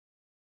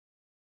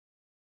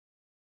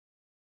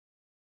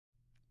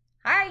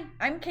Hi,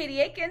 I'm Katie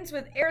Akins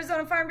with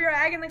Arizona Farm Bureau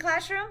Ag in the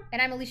Classroom.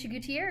 And I'm Alicia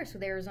Gutierrez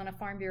with Arizona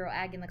Farm Bureau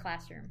Ag in the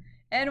Classroom.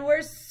 And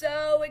we're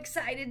so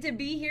excited to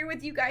be here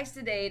with you guys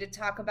today to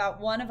talk about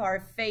one of our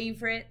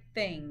favorite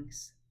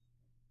things.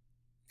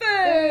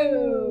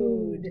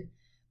 Food!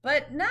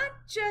 But not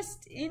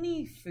just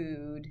any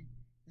food,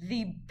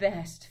 the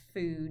best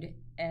food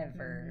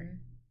ever.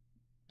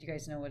 Do you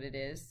guys know what it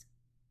is?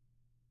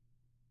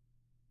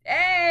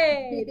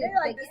 Hey, they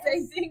like the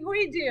same thing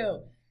we do.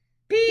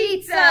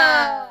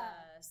 Pizza!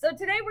 So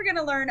today we're going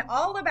to learn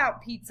all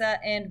about pizza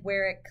and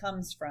where it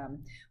comes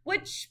from,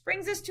 which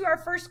brings us to our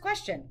first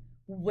question.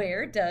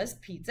 Where does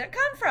pizza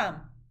come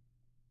from?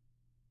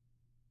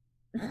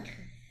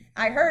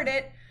 I heard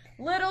it.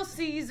 Little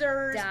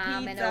Caesars,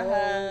 Domino's, Pizza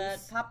Hut,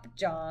 Papa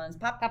John's,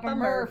 Papa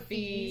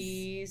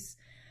Murphy's,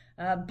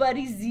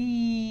 Buddy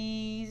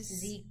Z's,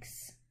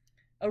 Zeke's,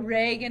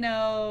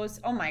 Oregano's.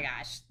 Oh my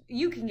gosh,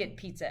 you can get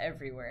pizza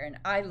everywhere, and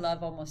I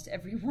love almost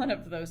every one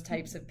of those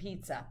types of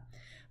pizza.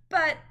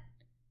 But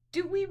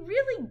do we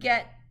really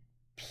get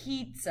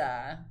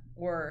pizza,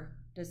 or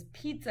does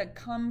pizza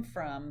come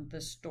from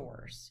the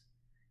stores?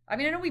 I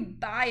mean, I know we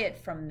buy it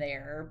from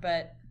there,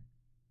 but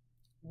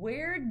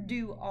where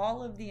do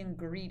all of the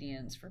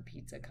ingredients for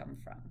pizza come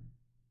from?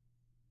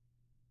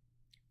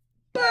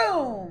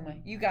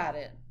 Boom! You got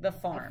it. The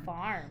farm. The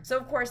farm. So,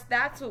 of course,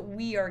 that's what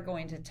we are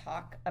going to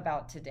talk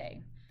about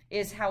today,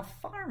 is how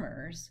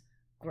farmers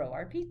grow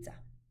our pizza.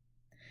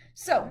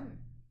 So,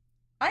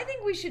 I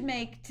think we should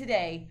make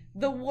today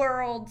the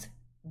world's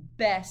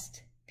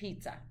best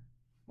pizza.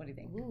 What do you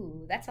think?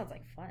 Ooh, that sounds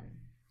like fun.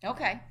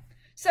 Okay.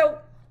 So,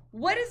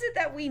 what is it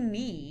that we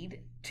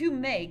need to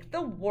make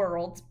the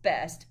world's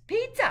best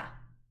pizza?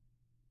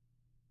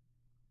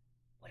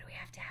 What do we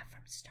have to have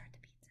from start to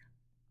pizza?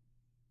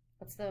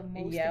 What's the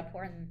most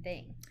important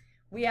thing?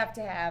 We have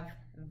to have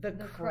the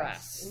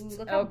crust. Ooh,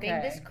 look how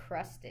big this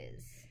crust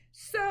is.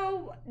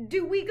 So,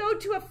 do we go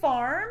to a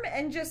farm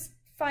and just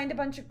find a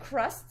bunch of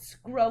crusts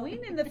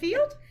growing in the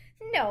field?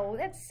 No,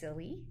 that's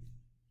silly.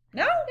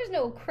 No? There's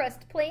no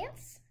crust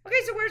plants.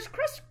 Okay, so where's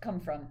crust come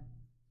from?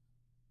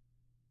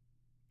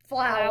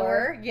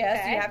 Flour. Yes,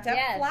 okay. You have to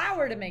have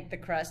flour to make the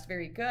crust.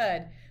 Very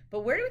good.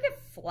 But where do we get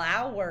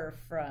flour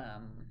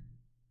from?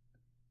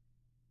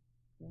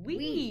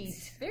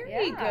 Wheat.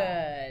 Very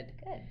good.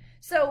 Good.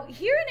 So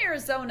here in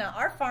Arizona,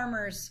 our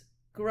farmers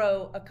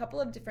grow a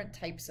couple of different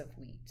types of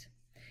wheat.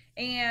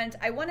 And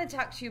I want to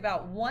talk to you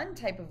about one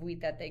type of wheat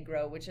that they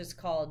grow, which is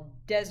called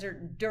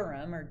desert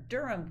durum or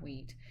durum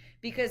wheat,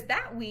 because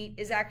that wheat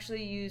is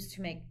actually used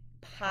to make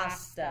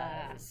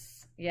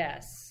pastas.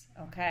 Yes.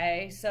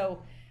 Okay.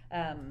 So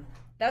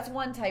that's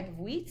one type of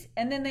wheat.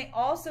 And then they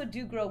also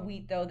do grow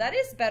wheat, though. That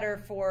is better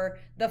for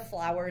the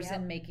flours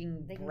and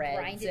making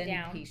breads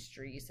and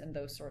pastries and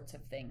those sorts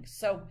of things.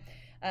 So,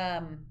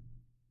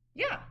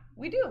 yeah,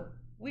 we do.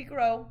 We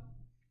grow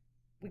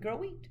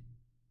wheat.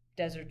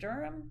 Desert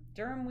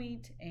durum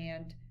wheat,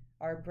 and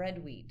our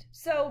bread wheat.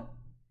 So,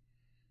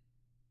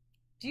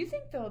 do you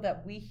think, though,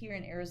 that we here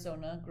in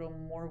Arizona grow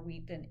more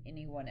wheat than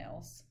anyone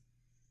else?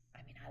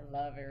 I mean, I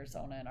love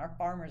Arizona, and our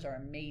farmers are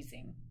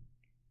amazing.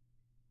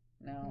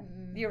 No,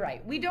 you're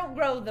right. We don't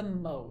grow the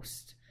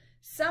most.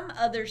 Some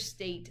other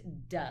state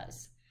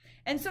does.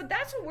 And so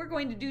that's what we're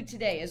going to do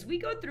today as we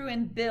go through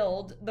and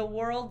build the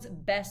world's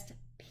best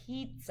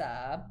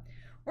pizza.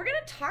 We're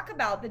going to talk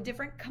about the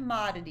different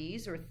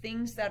commodities or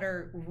things that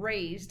are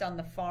raised on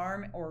the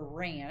farm or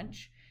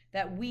ranch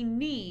that we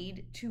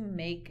need to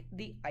make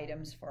the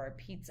items for our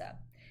pizza.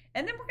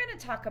 And then we're going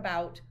to talk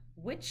about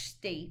which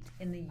state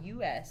in the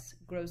U.S.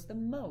 grows the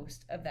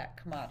most of that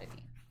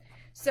commodity.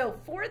 So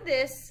for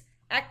this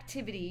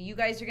activity, you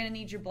guys are going to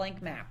need your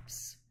blank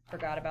maps.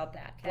 Forgot about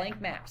that. Okay. Blank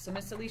maps. So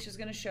Miss Alicia's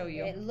going to show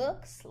you. It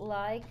looks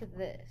like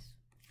this.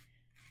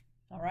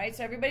 All right,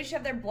 so everybody should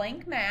have their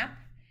blank map.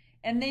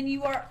 And then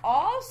you are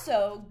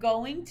also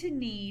going to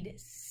need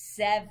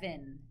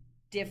 7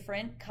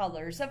 different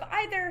colors of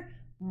either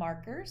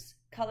markers,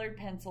 colored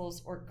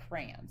pencils, or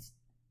crayons.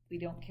 We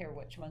don't care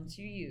which ones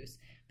you use,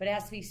 but it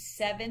has to be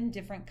 7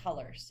 different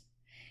colors.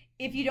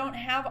 If you don't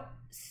have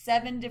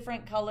 7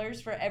 different colors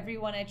for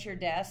everyone at your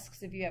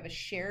desks, if you have a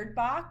shared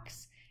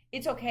box,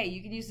 it's okay.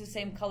 You can use the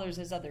same colors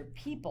as other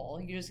people.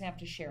 You're just gonna have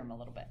to share them a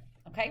little bit,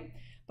 okay?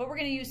 But we're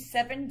gonna use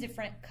 7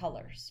 different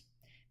colors,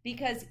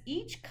 because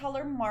each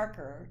color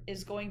marker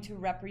is going to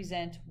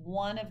represent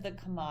one of the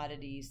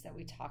commodities that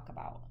we talk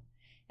about.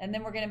 And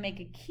then we're going to make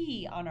a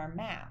key on our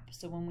map.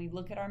 So when we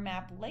look at our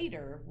map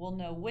later, we'll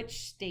know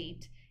which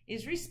state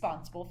is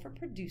responsible for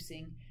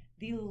producing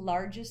the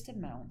largest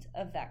amount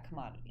of that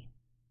commodity.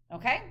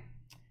 Okay?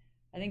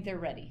 I think they're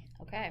ready.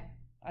 Okay.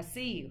 I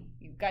see you.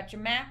 You've got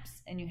your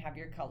maps and you have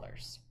your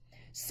colors.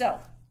 So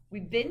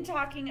we've been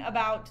talking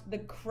about the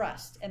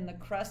crust and the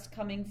crust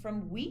coming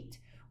from wheat.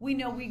 We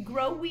know we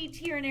grow wheat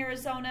here in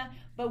Arizona,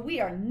 but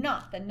we are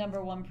not the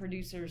 #1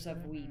 producers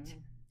of wheat.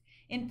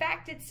 In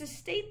fact, it's a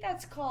state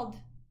that's called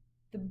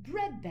the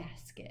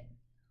breadbasket.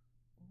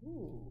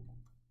 Ooh.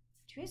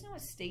 Do you guys know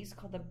what state's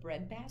called the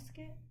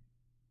breadbasket?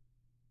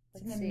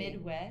 It's in the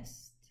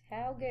Midwest.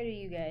 How good are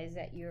you guys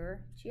at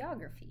your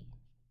geography?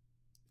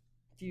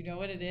 Do you know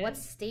what it is? What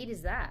state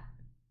is that?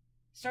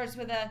 Starts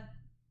with a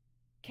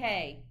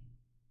K.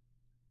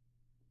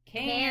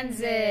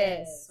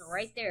 Kansas.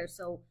 Right there.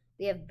 So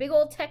we have big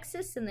old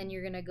Texas, and then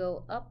you're going to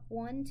go up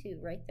 1, 2,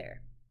 right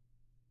there.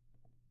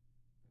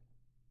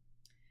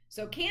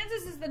 So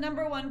Kansas is the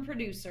 #1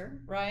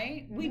 producer,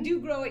 right? We do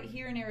grow it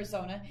here in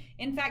Arizona.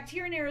 In fact,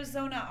 here in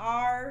Arizona,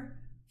 our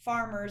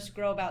farmers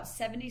grow about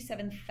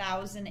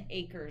 77,000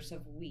 acres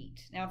of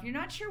wheat. Now, if you're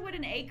not sure what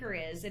an acre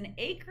is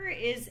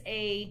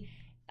a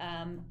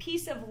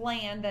piece of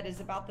land that is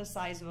about the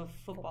size of a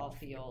football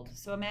field.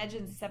 So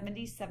imagine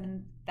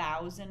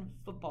 77,000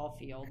 football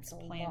fields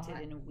planted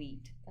in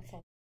wheat. That's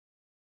a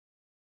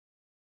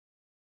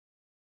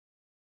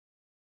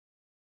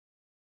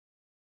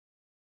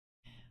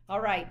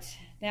All right.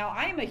 Now,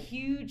 I am a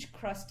huge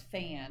crust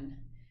fan,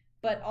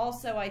 but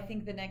also I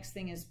think the next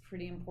thing is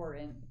pretty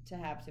important to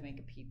have to make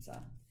a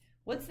pizza.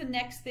 What's the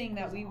next thing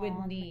that we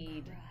would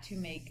need to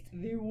make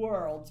the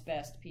world's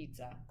best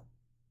pizza?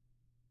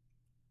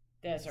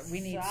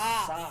 We need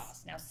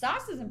sauce. Now,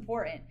 sauce is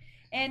important.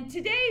 And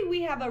today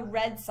we have a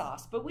red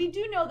sauce, but we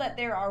do know that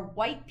there are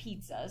white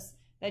pizzas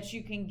that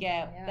you can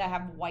get that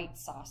have white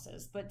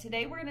sauces. But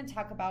today we're going to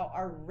talk about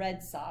our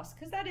red sauce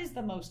because that is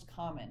the most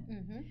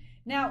common.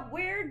 Now,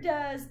 where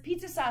does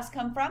pizza sauce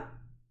come from?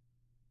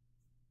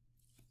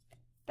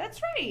 That's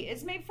right.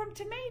 It's made from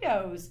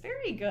tomatoes.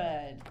 Very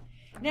good.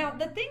 Now,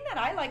 the thing that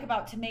I like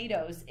about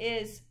tomatoes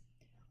is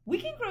we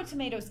can grow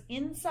tomatoes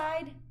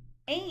inside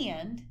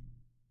and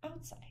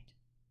outside.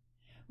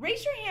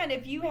 Raise your hand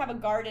if you have a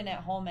garden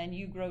at home and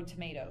you grow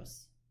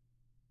tomatoes.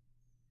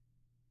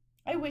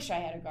 I wish I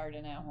had a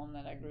garden at home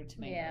that I grew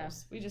tomatoes. Yeah.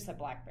 We just have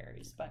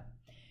blackberries, but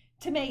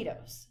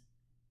tomatoes.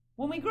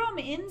 When we grow them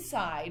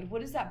inside,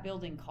 what is that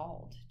building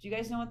called? Do you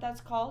guys know what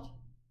that's called?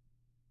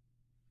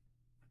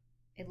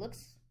 It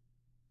looks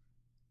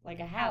like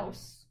a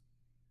house.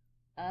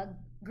 A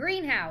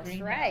greenhouse,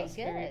 right?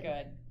 Good. Very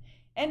good.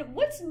 And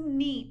what's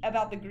neat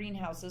about the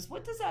greenhouses?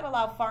 What does that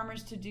allow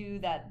farmers to do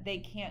that they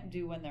can't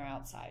do when they're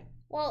outside?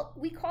 Well,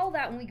 we call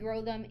that when we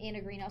grow them in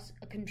a greenhouse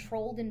a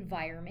controlled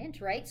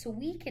environment, right? So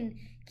we can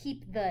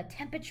keep the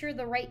temperature,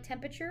 the right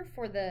temperature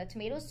for the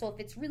tomatoes. So if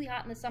it's really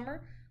hot in the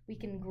summer, we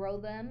can grow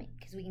them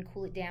because we can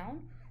cool it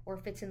down. Or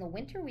if it's in the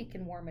winter, we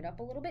can warm it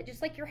up a little bit,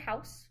 just like your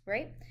house,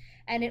 right?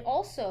 And it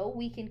also,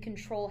 we can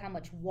control how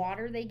much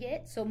water they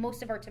get. So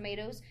most of our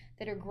tomatoes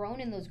that are grown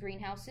in those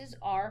greenhouses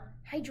are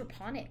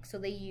hydroponic. So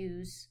they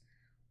use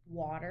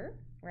water,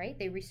 right?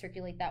 They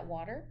recirculate that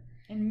water.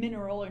 And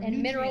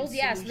minerals,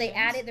 yeah. So they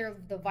add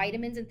the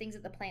vitamins and things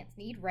that the plants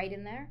need right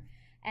in there.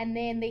 And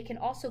then they can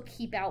also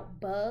keep out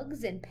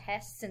bugs and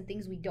pests and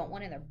things we don't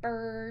want in their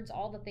birds,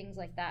 all the things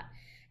like that.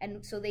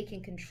 And so they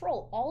can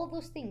control all of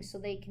those things so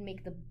they can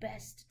make the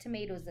best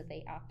tomatoes that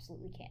they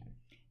absolutely can.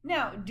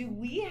 Now, do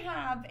we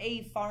have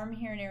a farm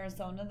here in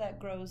Arizona that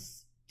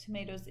grows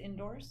tomatoes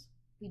indoors?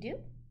 We do.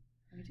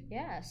 We do.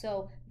 Yeah,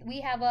 so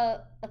we have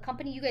a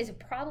company, you guys have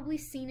probably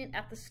seen it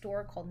at the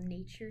store, called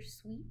Nature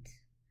Sweet.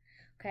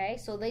 Okay,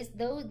 so they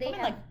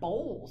have like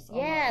bowls.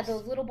 Yeah, almost.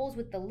 Those little bowls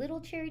with the little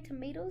cherry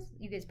tomatoes.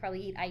 You guys probably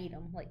eat. I eat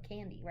them like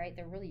candy, right?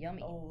 They're really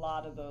yummy. A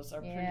lot of those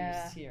are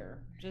produced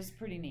here. Just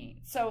pretty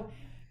neat. So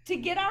to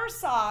get our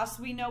sauce,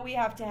 we know we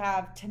have to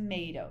have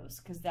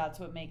tomatoes because that's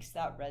what makes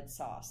that red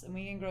sauce. And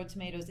we can grow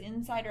tomatoes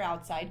inside or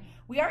outside.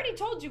 We already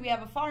told you we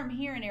have a farm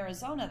here in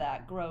Arizona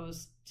that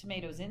grows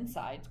tomatoes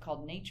inside. It's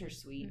called Nature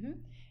Sweet.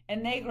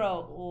 And they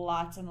grow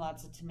lots and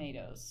lots of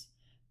tomatoes.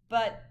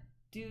 But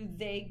do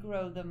they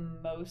grow the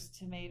most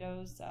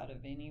tomatoes out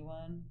of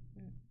anyone?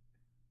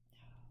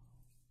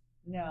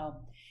 No.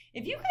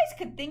 If you guys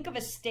could think of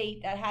a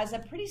state that has a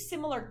pretty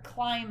similar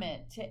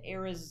climate to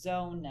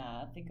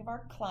Arizona, think of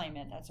our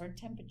climate, that's our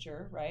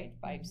temperature, right?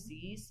 5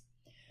 C's.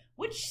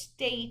 Which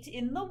state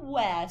in the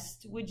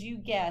West would you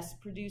guess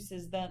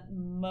produces the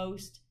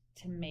most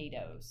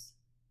tomatoes?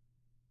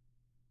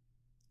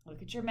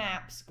 Look at your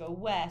maps, go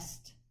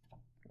west.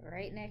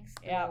 Right next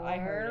door. Yeah, I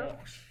heard it.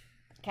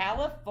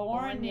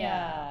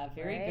 California.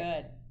 Very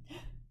good.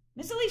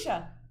 Miss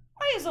Alicia,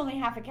 why is only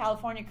half of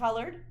California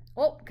colored?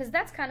 Well, because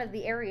that's kind of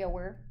the area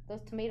where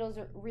those tomatoes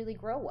really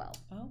grow well.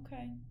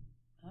 Okay.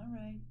 All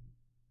right.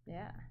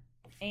 Yeah.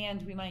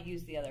 And we might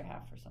use the other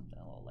half for something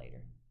a little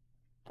later.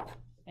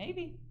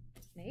 Maybe.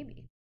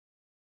 Maybe.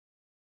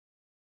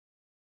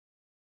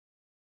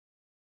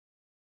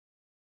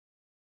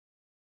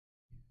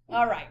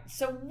 All right,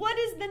 so what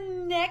is the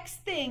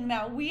next thing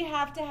that we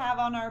have to have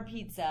on our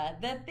pizza?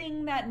 The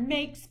thing that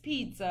makes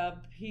pizza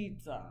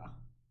pizza.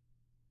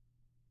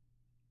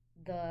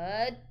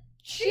 The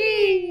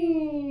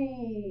cheese.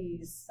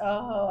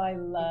 Oh, I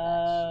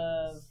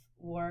love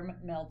warm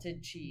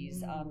melted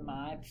cheese on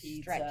my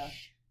pizza.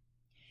 Stretch.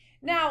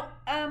 Now,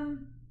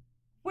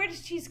 where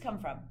does cheese come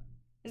from?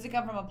 Does it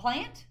come from a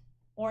plant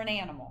or an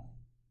animal?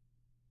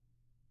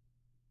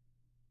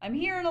 I'm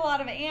hearing a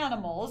lot of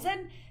animals,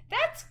 and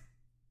that's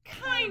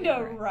kind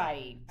of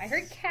right. I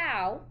heard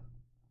cow.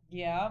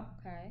 Yeah.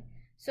 Okay.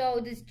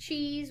 So does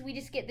cheese, we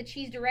just get the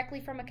cheese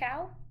directly from a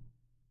cow?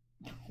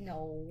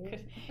 No.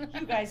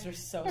 You guys are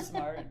so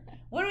smart.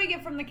 What do we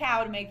get from the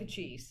cow to make the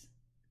cheese?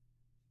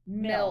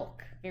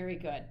 Milk. Very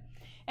good.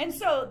 And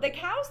so the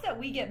cows that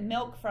we get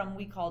milk from,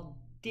 we call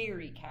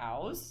dairy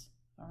cows.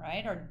 All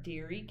right, our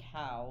dairy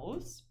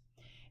cows.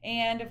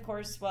 And of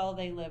course, well,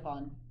 they live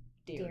on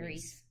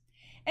dairies.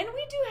 And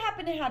we do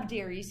happen to have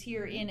dairies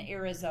here in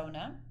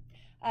Arizona.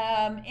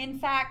 In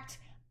fact,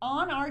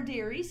 on our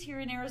dairies here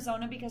in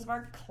Arizona, because of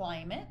our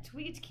climate,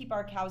 we get to keep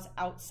our cows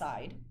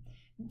outside.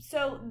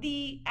 So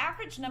the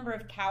average number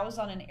of cows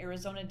on an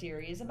Arizona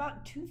dairy is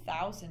about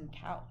 2,000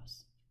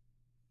 cows.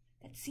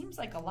 That seems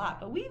like a lot,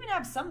 but we even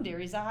have some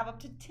dairies that have up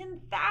to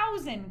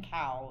 10,000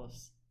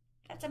 cows.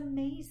 That's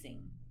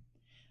amazing.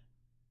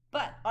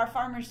 But our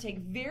farmers take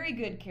very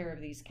good care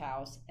of these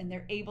cows, and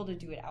they're able to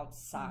do it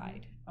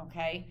outside,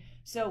 okay?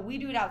 So we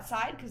do it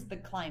outside because of the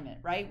climate,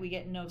 right? We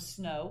get no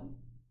snow,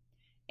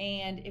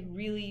 and it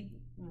really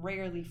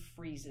rarely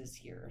freezes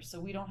here. So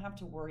we don't have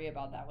to worry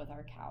about that with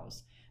our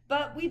cows.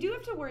 But we do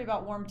have to worry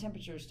about warm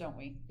temperatures, don't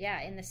we?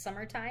 Yeah, in the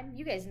summertime,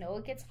 you guys know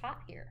it gets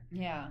hot here.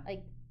 Yeah.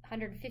 Like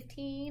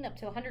 115 up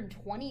to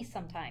 120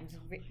 sometimes,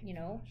 you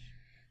know?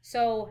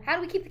 So how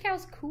do we keep the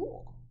cows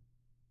cool?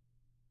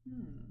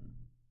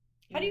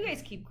 How do you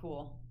guys keep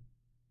cool?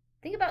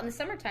 Think about in the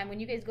summertime when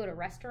you guys go to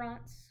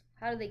restaurants,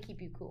 how do they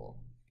keep you cool?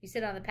 You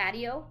sit on the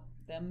patio?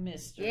 The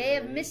misters. Yeah,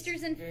 you have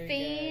misters and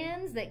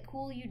fans that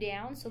cool you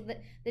down. So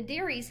the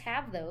dairies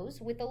have those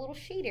with a little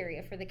shade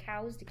area for the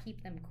cows to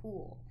keep them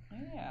cool.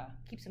 Yeah.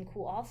 Keeps them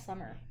cool all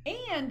summer.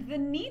 And the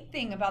neat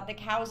thing about the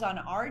cows on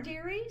our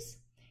dairies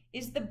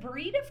is the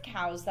breed of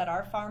cows that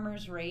our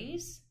farmers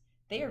raise,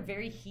 they are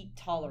very heat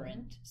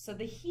tolerant. So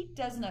the heat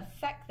doesn't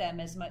affect them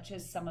as much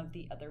as some of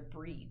the other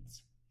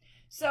breeds.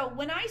 So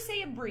when I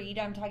say a breed,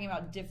 I'm talking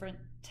about different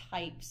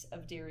types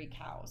of dairy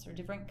cows or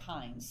different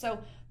kinds. So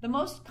the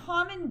most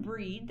common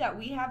breed that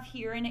we have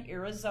here in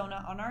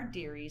Arizona on our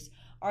dairies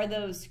are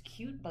those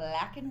cute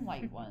black and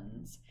white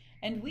ones.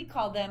 And we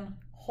call them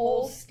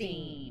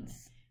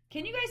Holsteins.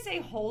 Can you guys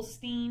say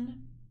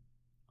Holstein?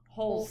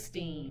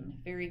 Holstein.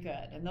 Very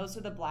good. And those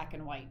are the black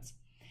and whites.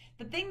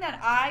 The thing that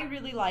I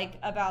really like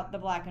about the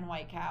black and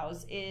white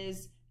cows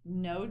is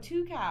no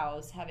two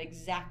cows have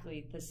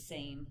exactly the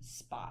same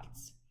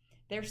spots.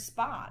 Their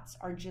spots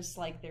are just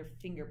like their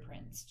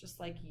fingerprints, just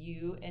like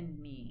you and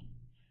me.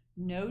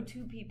 No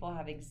two people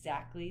have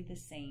exactly the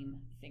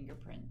same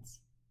fingerprints.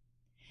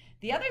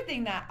 The other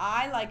thing that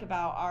I like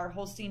about our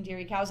Holstein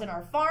dairy cows, and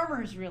our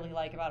farmers really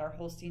like about our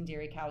Holstein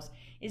dairy cows,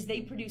 is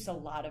they produce a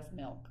lot of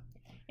milk.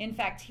 In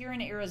fact, here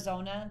in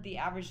Arizona, the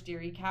average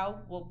dairy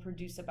cow will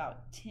produce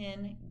about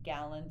 10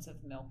 gallons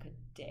of milk a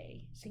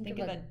day. So think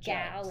of a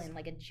gallon,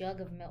 like a jug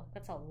of milk.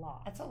 That's a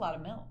lot. That's a lot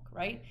of milk,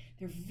 right?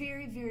 They're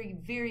very, very,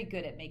 very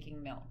good at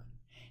making milk.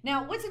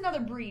 Now, what's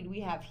another breed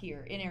we have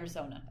here in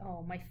Arizona?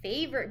 Oh, my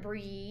favorite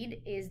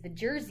breed is the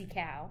Jersey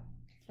cow.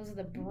 Those are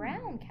the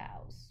brown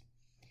cows.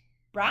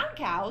 Brown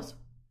cows?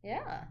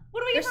 Yeah. What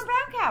do we get from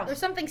brown cows? There's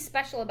something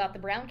special about the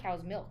brown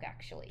cow's milk,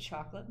 actually.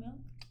 Chocolate milk?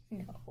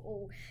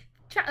 No.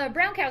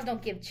 Brown cows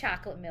don't give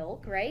chocolate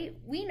milk, right?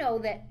 We know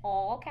that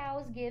all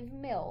cows give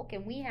milk,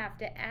 and we have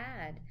to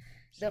add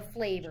the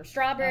flavor.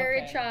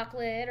 Strawberry,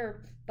 chocolate,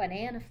 or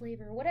banana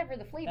flavor, whatever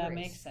the flavor is. That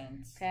makes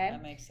sense. Okay?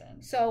 That makes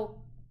sense. So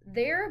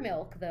their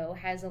milk, though,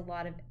 has a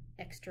lot of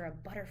extra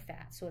butter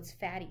fat, so it's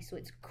fatty, so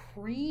it's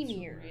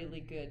creamier. It's really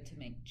good to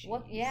make cheese.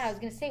 Yeah, I was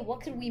going to say, what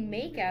could we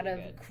make out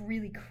of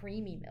really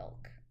creamy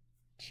milk?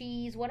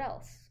 Cheese, what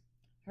else?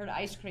 Heard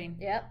ice cream.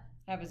 Yep.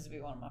 Happens to be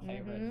one of my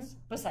favorites,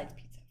 besides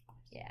pizza.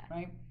 Yeah.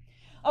 Right?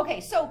 Okay,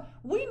 so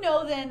we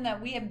know then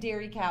that we have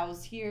dairy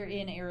cows here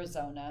in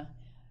Arizona.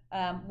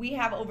 We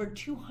have over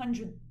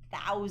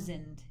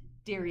 200,000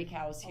 dairy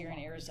cows here in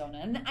Arizona.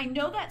 And I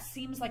know that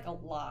seems like a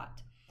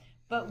lot,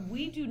 but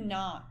we do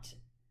not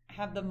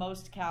have the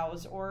most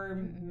cows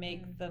or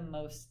make the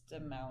most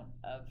amount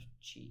of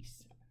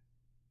cheese.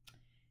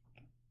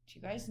 Do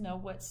you guys know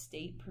what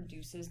state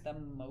produces the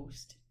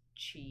most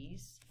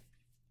cheese?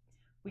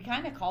 We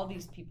kind of call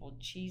these people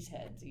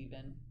cheeseheads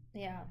even.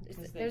 Yeah,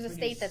 there's a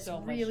state that's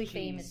really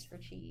famous for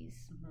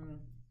cheese.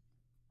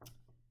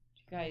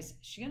 Guys,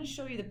 she's going to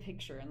show you the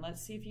picture, and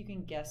let's see if you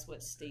can guess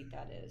what state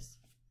that is.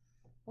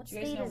 What Do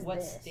you guys know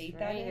what state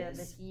that is?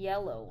 This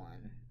yellow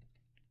one.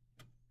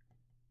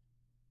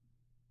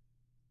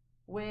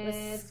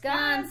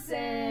 Wisconsin.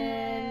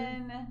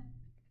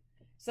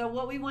 So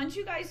what we want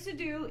you guys to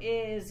do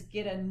is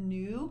get a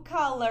new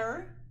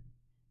color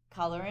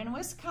in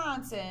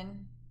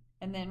Wisconsin,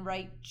 and then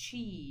write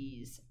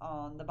cheese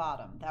on the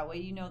bottom. That way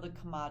you know the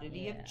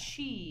commodity of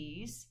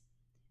cheese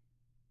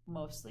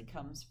mostly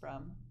comes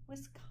from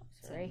Wisconsin.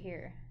 So right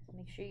here.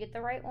 Make sure you get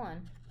the right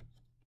one.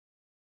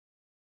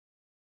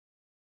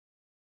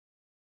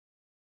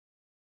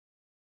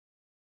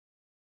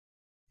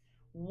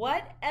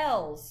 What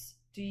else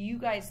do you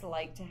guys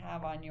like to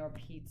have on your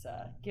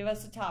pizza? Give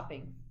us a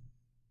topping.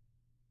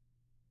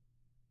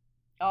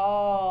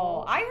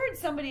 Oh, I heard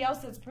somebody else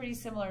that's pretty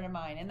similar to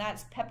mine, and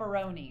that's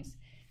pepperonis.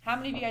 How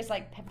many of you guys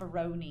like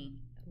pepperoni?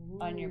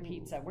 on your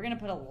pizza. We're going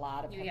to put a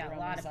lot of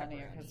pepperonis on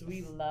here because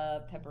we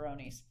love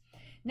pepperonis.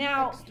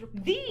 Now,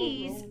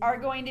 these are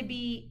going to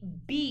be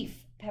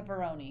beef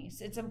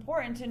pepperonis. It's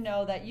important to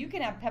know that you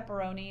can have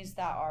pepperonis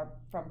that are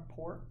from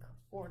pork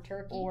or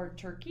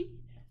turkey,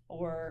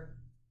 or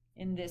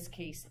in this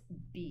case,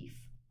 beef.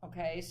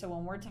 Okay, so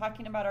when we're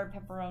talking about our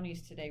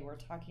pepperonis today, we're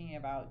talking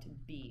about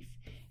beef.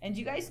 And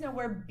do you guys know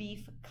where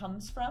beef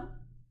comes from?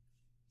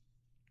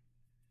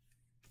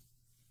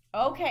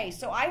 Okay,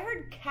 so I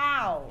heard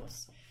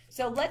cows.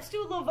 So let's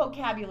do a little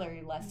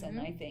vocabulary lesson,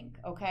 I think,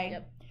 okay?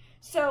 Yep.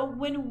 So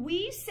when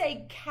we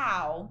say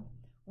cow,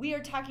 we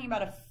are talking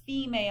about a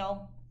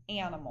female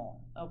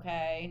animal,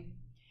 okay?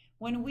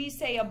 When we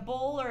say a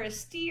bull or a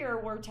steer,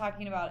 we're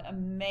talking about a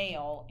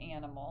male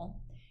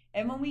animal.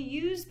 And when we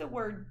use the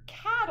word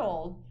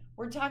cattle,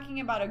 we're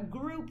talking about a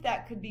group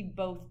that could be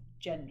both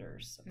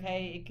genders,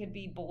 okay? It could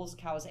be bulls,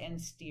 cows,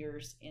 and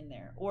steers in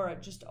there, or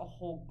just a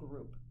whole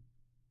group.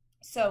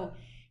 So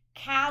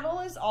cattle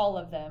is all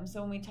of them.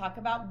 So when we talk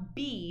about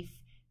beef,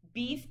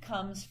 beef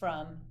comes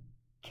from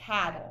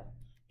cattle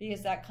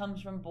because that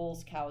comes from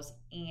bulls, cows,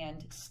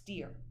 and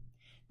steer.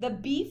 The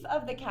beef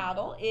of the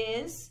cattle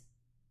is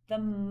the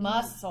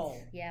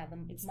muscle. Yeah,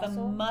 it's the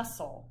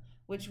muscle,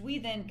 which we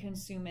then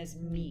consume as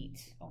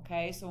meat,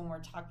 okay? So when we're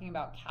talking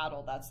about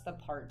cattle, that's the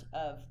part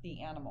of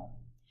the animal.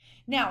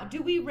 Now,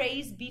 do we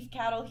raise beef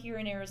cattle here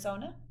in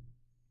Arizona?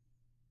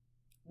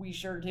 We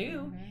sure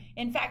do.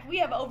 In fact, we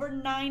have over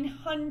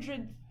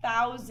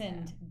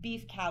 900,000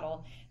 beef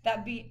cattle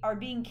that are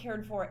being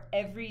cared for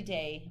every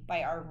day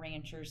by our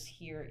ranchers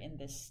here in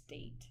this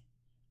state,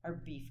 our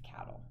beef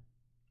cattle.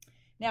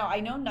 Now, I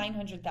know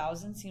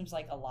 900,000 seems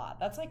like a lot.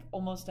 That's like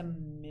almost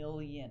 1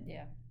 million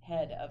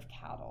head of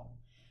cattle.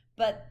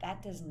 But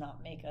that does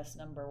not make us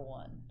number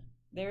one.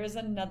 There is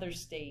another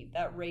state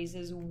that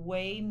raises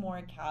way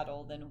more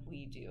cattle than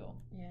we do.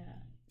 Yeah.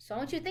 So I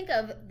want you to think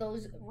of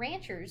those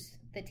ranchers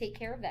that take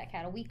care of that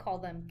cattle. We call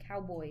them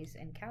cowboys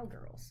and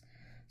cowgirls.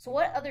 So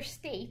what other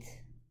state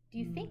do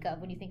you think of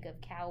when you think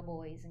of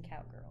cowboys and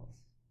cowgirls?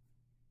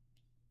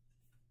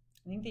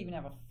 I think they even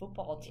have a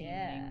football team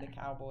named the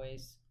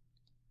Cowboys.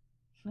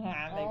 They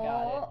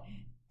got it.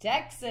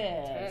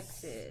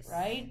 Texas.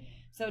 Right?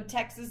 So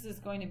Texas is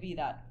going to be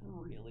that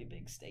really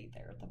big state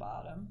there at the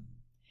bottom.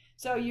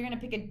 So you're going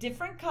to pick a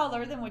different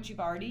color than what you've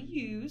already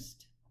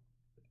used.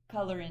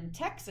 Color in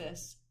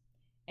Texas.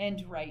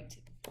 And write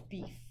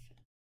beef.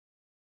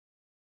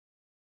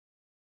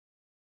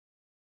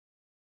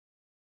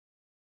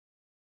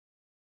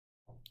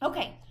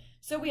 Okay,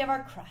 so we have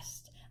our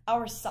crust,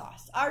 our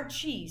sauce, our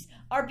cheese,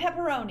 our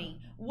pepperoni.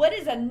 What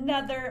is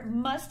another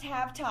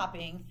must-have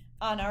topping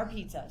on our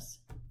pizzas?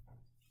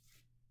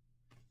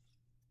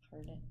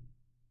 Heard it.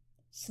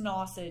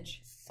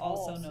 Sausage,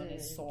 also known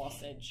as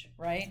sausage,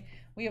 right?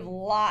 We have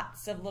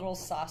lots of little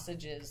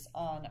sausages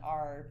on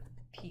our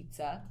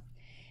pizza.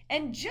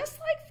 And just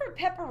like for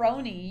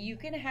pepperoni, you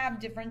can have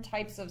different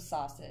types of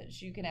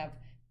sausage. You can have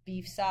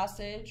beef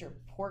sausage or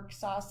pork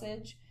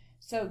sausage.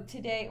 So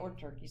today, or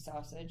turkey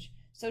sausage.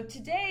 So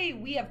today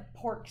we have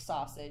pork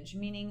sausage,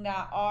 meaning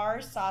that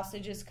our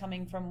sausage is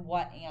coming from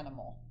what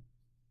animal?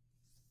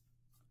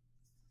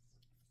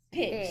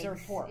 Pigs or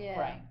pork,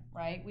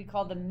 right? We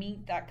call the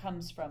meat that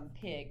comes from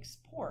pigs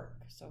pork.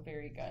 So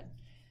very good.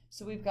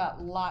 So we've got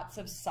lots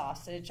of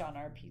sausage on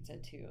our pizza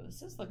too.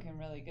 This is looking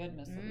really good,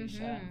 Miss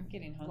Alicia. I'm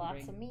getting hungry.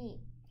 Lots of meat.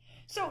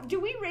 So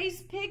do we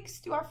raise pigs?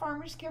 Do our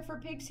farmers care for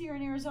pigs here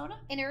in Arizona?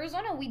 In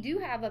Arizona, we do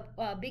have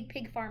a big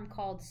pig farm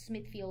called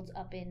Smithfield's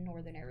up in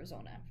northern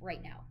Arizona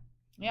right now.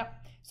 Yep.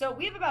 So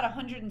we have about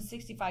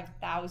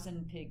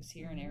 165,000 pigs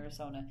here in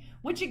Arizona,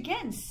 which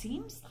again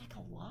seems like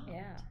a lot.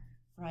 Yeah.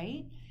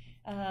 Right?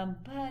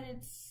 But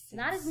it's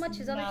not as much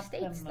as other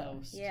states,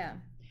 though. Yeah.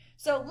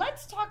 So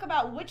let's talk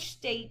about which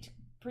state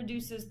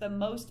produces the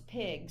most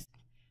pigs.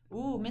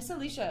 Ooh, Miss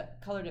Alicia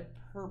colored it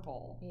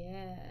purple.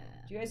 Yeah.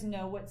 Do you guys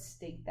know what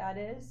state that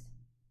is?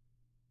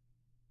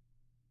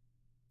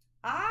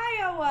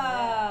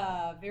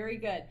 Iowa. Very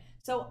good.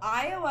 So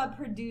Iowa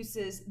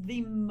produces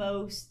the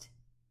most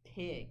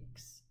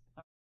pigs.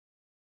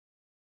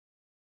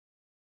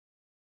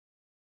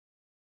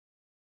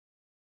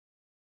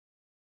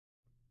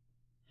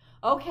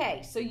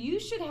 Okay, so you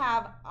should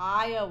have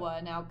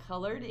Iowa now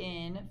colored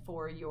in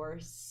for your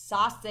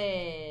sausage.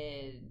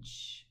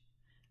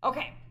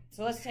 Okay,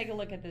 so let's take a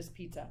look at this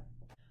pizza.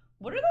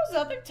 What are those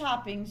other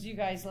toppings you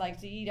guys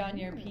like to eat on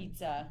your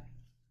pizza?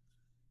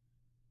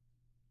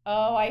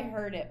 Oh, I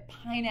heard it.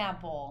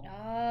 Pineapple.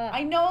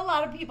 I know a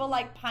lot of people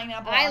like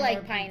pineapple on their pizza. I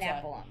like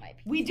pineapple on my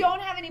pizza. We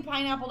don't have any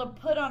pineapple to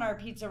put on our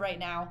pizza right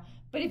now,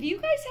 but if you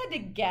guys had to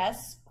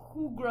guess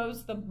who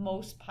grows the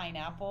most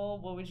pineapple,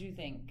 what would you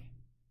think?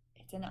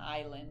 It's an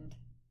island.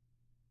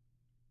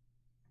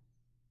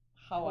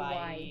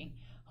 Hawaii.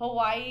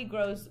 Hawaii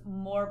grows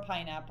more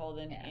pineapple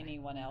than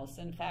anyone else.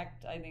 In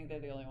fact, I think they're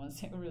the only ones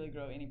that really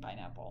grow any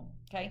pineapple.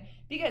 Okay?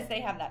 Because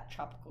they have that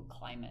tropical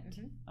climate.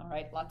 All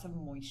right? Lots of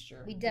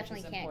moisture. We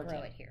definitely can't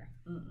grow it here.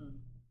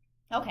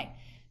 Okay.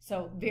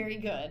 So very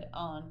good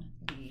on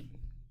the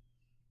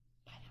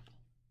pineapple.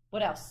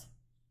 What else?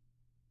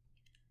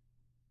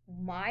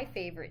 my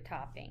favorite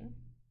topping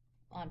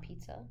on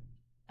pizza.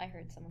 I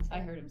heard someone say I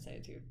heard him say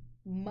it too.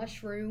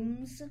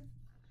 Mushrooms.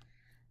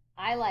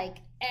 I like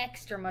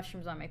extra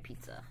mushrooms on my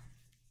pizza.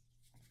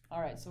 All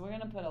right, so we're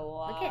going to put a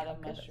lot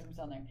of mushrooms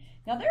on there.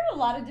 Now, there are a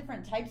lot of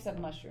different types of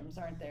mushrooms,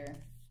 aren't there?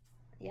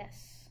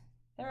 Yes.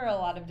 There are a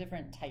lot of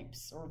different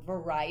types or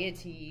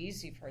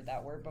varieties, you've heard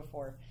that word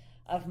before,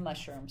 of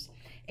mushrooms.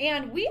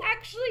 And we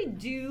actually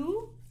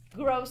do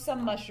grow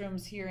some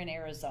mushrooms here in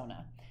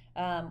Arizona.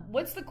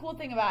 What's the cool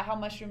thing about how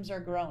mushrooms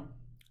are grown?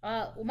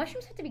 Well,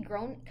 mushrooms have to be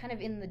grown kind of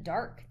in the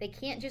dark. They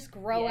can't just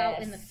grow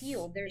out in the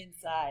field. There's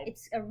inside.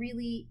 It's a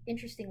really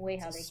interesting way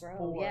how they grow.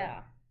 Spore.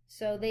 Yeah.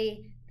 So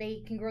they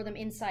can grow them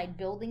inside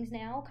buildings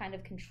now, kind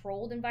of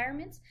controlled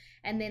environments.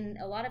 And then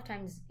a lot of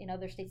times in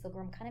other states, they'll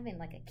grow them kind of in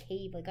like a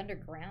cave, like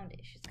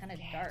undergroundish. It's kind of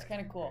dark. It's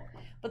kind of cool.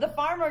 But the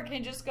farmer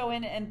can just go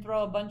in and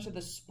throw a bunch of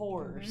the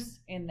spores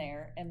in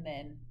there and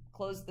then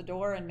close the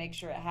door and make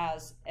sure it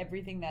has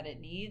everything that it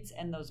needs.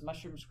 And those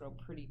mushrooms grow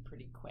pretty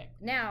quick.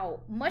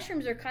 Now,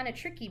 mushrooms are kind of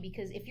tricky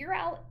because if you're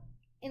out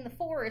in the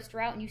forest or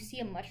out and you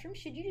see a mushroom,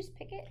 should you just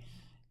pick it?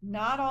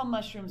 Not all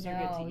mushrooms are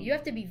good to eat. You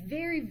have to be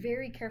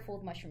very careful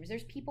with mushrooms.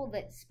 There's people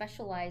that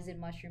specialize in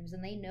mushrooms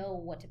and they know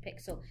what to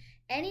pick. So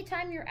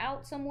anytime you're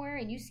out somewhere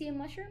and you see a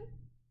mushroom,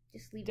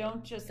 just leave it.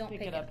 Don't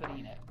pick it up and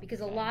eat it.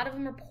 Because a lot of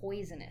them are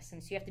poisonous,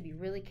 and so you have to be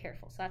really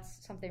careful. So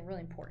that's something really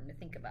important to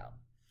think about.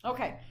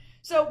 Okay,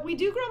 so we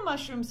do grow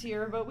mushrooms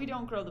here, but we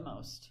don't grow the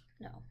most.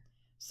 No.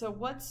 So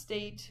what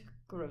state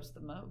grows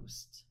the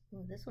most?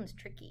 Ooh, this one's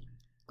tricky.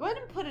 Go ahead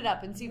and put it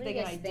up and see if they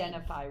can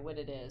identify what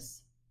it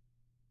is.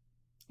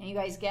 Can you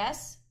guys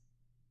guess?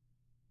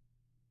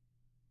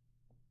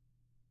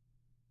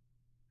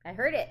 I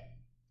heard it.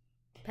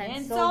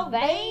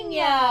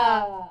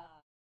 Pennsylvania.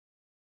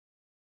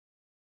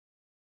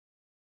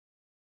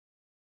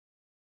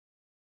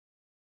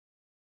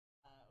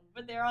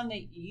 But they're on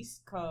the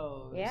East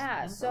Coast. Yeah,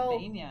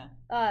 Pennsylvania.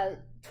 So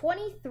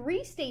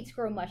 23 states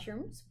grow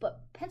mushrooms, but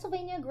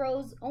Pennsylvania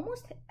grows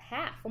almost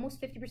half, almost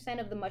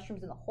 50% of the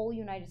mushrooms in the whole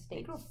United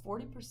States. They grow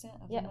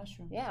 40% of the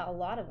mushrooms. Yeah, a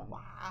lot of them.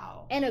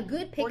 Wow. And a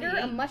good picker,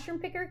 48. a mushroom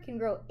picker, can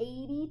grow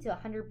 80 to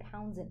 100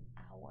 pounds an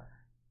hour.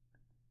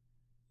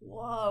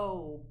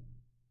 Whoa.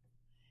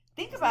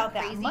 Think about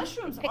that.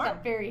 Mushrooms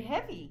aren't very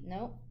heavy.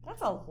 Nope.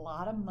 That's a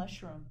lot of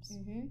mushrooms.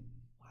 Mm-hmm.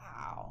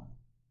 Wow.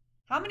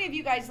 How many of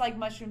you guys like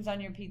mushrooms on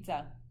your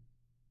pizza?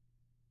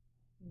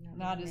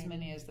 Not as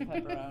many as the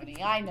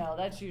pepperoni. I know,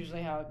 that's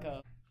usually how it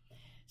goes.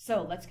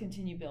 So let's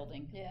continue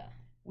building. Yeah.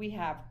 We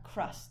have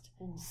crust,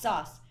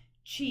 sauce,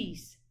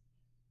 cheese,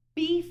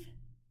 beef,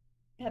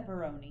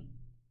 pepperoni,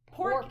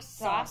 pork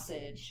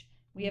sausage.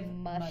 We have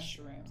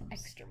mushrooms.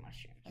 Extra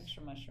mushrooms.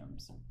 Extra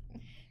mushrooms.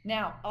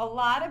 Now, a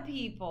lot of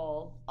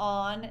people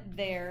on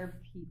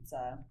their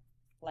pizza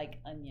like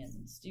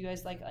onions. Do you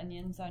guys like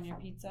onions on your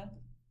pizza?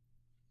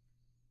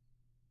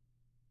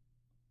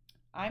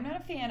 I'm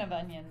not a fan of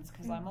onions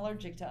because I'm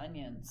allergic to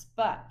onions,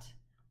 but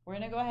we're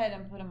going to go ahead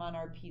and put them on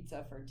our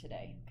pizza for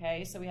today,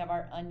 okay? So we have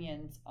our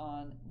onions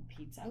on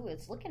pizza. Ooh,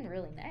 it's looking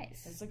really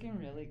nice. It's looking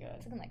really good.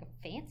 It's looking like a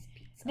fancy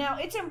pizza. Now,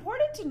 it's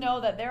important to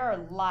know that there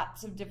are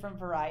lots of different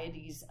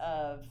varieties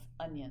of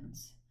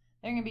onions.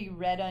 There are going to be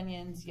red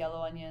onions,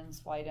 yellow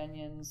onions, white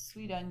onions,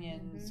 sweet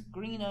onions,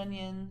 green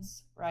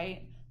onions,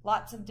 right?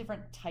 Lots of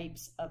different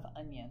types of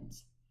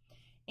onions.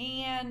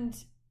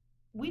 And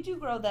we do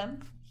grow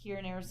them here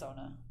in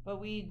Arizona,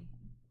 but we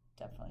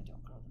definitely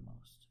don't grow the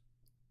most.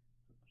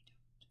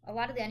 A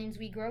lot of the onions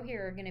we grow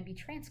here are going to be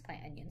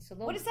transplant onions. So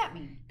what does that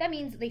mean? That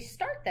means they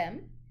start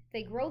them,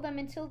 they grow them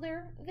until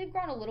they've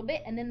grown a little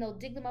bit, and then they'll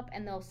dig them up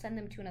and they'll send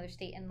them to another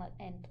state and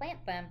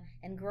plant them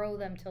and grow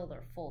them till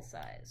they're full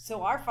size.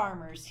 So our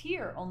farmers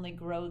here only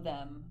grow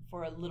them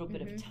for a little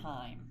bit of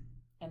time,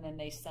 and then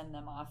they send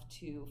them off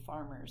to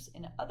farmers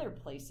in other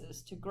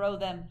places to grow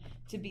them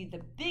to be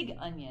the big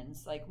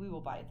onions like we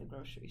will buy at the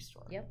grocery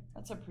store. Yep.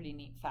 That's a pretty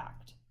neat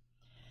fact.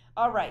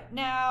 All right,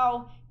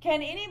 now,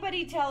 can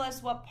anybody tell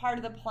us what part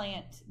of the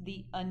plant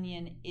the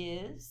onion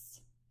is?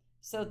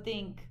 So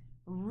think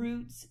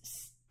roots,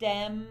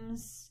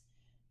 stems,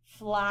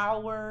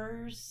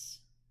 flowers,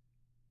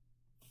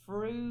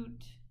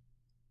 fruit,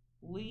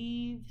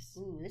 leaves.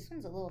 Ooh, this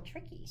one's a little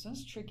tricky. This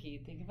one's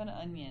tricky. Think of an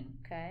onion.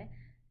 Okay.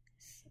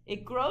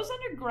 It grows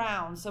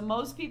underground, so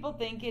most people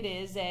think it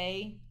is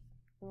a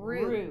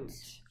root.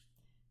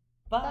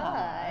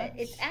 But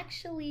it's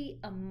actually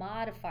a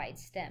modified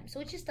stem. So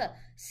it's just a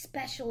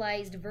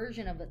specialized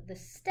version of the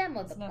stem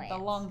of the plant. It's not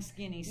the long,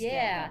 skinny stem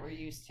that we're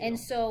used to. And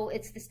so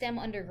it's the stem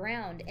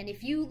underground. And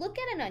if you look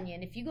at an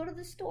onion, if you go to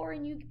the store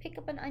and you pick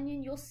up an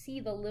onion, you'll see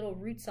the little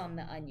roots on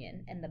the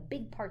onion. And the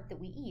big part that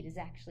we eat is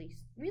actually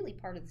really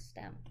part of the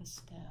stem. The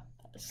stem.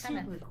 That's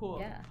super cool.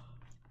 Yeah.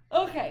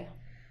 Okay.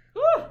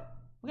 Whew.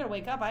 We gotta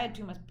wake up. I had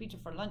too much pizza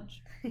for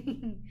lunch.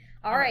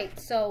 All right.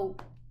 So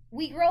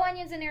we grow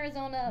onions in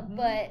Arizona,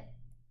 but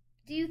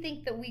do you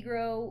think that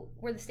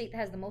we're the state that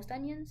has the most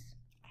onions?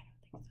 I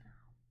don't think so.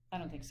 I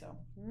don't think so.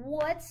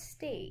 What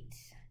state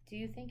do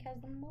you think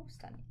has the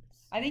most onions?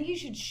 I think you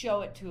should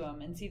show it to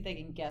them and see if they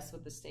can guess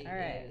what the state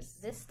is.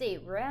 This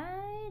state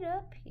right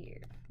up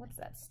here. What's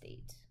that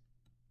state?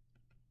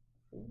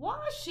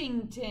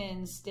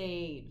 Washington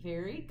State.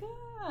 Very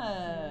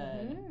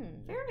good.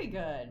 Very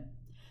good.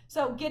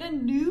 So get a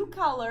new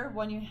color,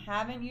 one you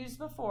haven't used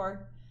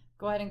before.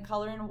 Go ahead and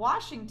color in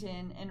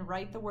Washington and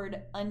write the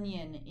word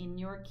onion in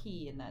your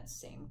key in that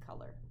same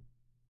color.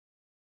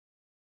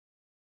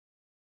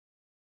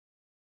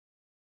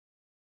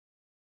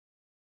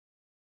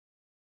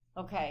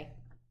 Okay.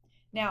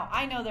 Now,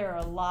 I know there are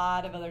a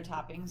lot of other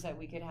toppings that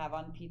we could have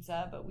on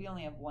pizza, but we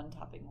only have one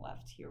topping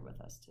left here with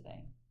us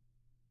today.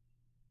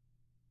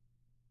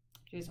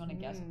 Do you guys want to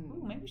guess?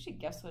 Ooh, maybe we should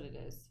guess what it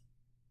is.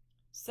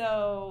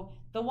 So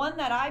the one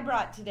that I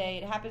brought today,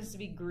 it happens to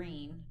be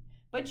green,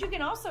 but you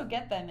can also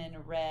get them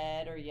in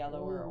red or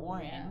yellow or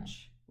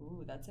orange. Yeah.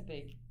 Ooh, that's a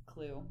big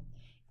clue.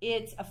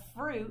 It's a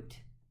fruit.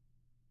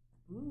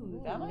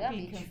 Ooh, that might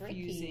be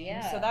confusing. Tricky,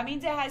 yeah. So that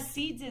means it has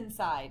seeds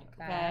inside,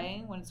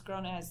 okay? When it's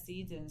grown, it has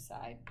seeds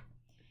inside.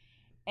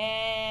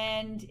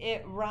 And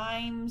it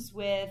rhymes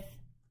with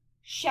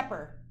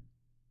shepherd.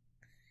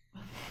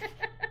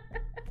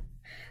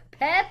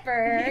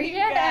 Pepper,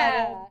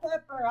 yeah.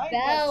 Pepper.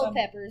 Bell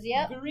peppers,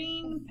 yep.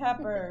 Green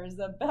peppers,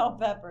 the bell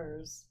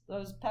peppers.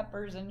 Those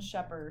peppers and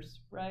shepherds,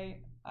 right?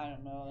 I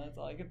don't know. That's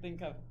all I could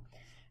think of.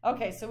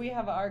 Okay, so we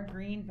have our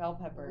green bell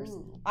peppers.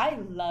 Ooh. I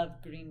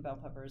love green bell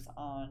peppers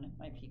on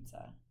my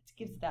pizza. It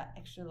gives that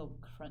extra little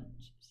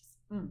crunch.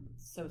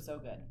 So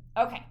good.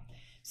 Okay,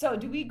 so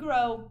do we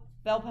grow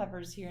bell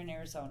peppers here in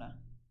Arizona?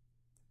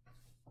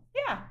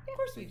 Yeah, of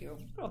course we do.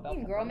 You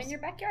can grow them in your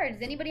backyard.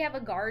 Does anybody have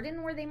a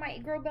garden where they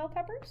might grow bell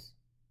peppers?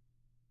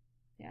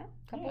 Yeah,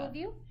 a couple of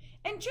you.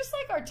 And just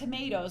like our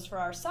tomatoes for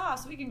our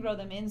sauce, we can grow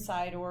them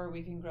inside or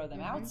we can grow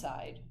them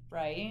outside,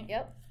 right?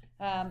 Yep.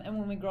 And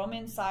when we grow them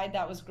inside,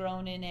 that was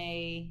grown in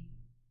a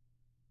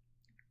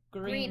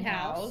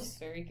greenhouse.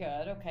 Very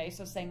good. Okay,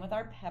 so same with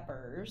our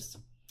peppers.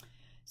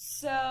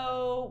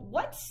 So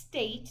what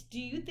state do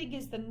you think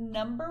is the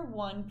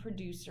 #1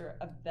 producer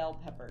of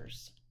bell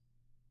peppers?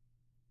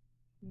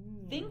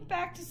 Think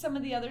back to some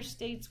of the other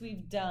states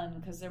we've done,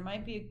 because there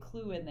might be a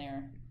clue in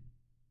there.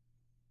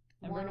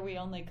 Remember we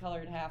only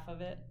colored half of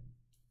it?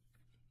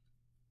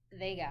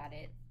 They got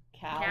it.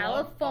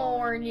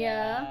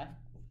 California.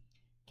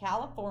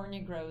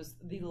 California grows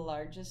the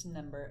largest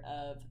number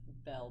of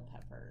bell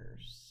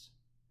peppers.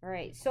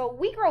 Right. So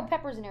we grow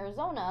peppers in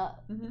Arizona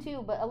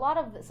too, but a lot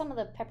of some of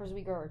the peppers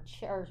we grow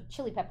are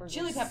chili peppers.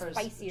 Chili peppers,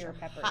 spicier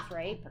peppers,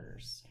 right?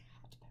 Peppers.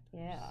 Hot peppers.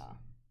 Yeah.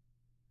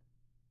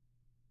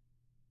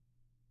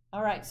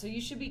 All right, so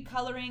you should be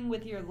coloring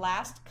with your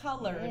last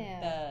color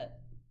the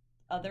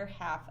other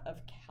half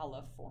of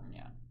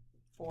California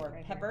for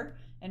pepper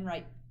and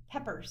write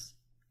peppers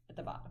at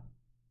the bottom.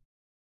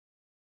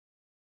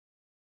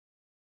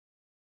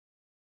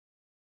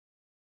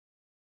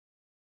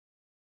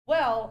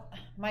 Well,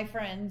 my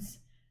friends,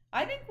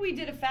 I think we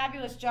did a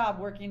fabulous job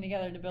working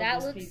together to build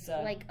this pizza.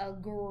 That looks like a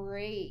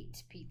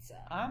great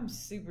pizza. I'm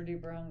super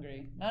duper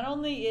hungry. Not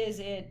only is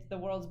it the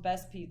world's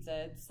best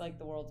pizza, it's like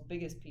the world's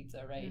biggest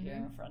pizza right here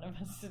in front of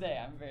us today.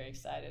 I'm very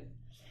excited.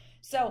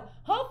 So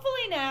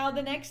hopefully now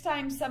the next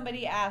time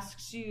somebody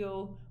asks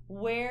you,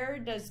 where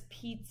does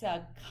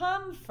pizza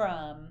come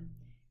from?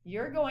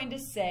 You're going to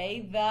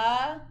say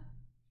the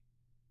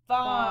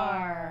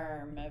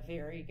farm.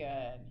 Very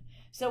good.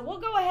 So we'll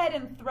go ahead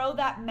and throw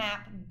that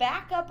map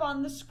back up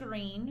on the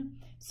screen.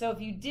 So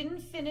if you didn't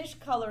finish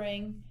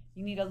coloring,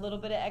 you need a little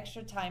bit of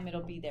extra time,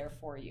 it'll be there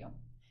for you.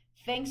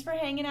 Thanks for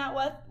hanging out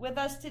with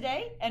us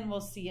today, and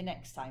we'll see you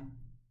next time.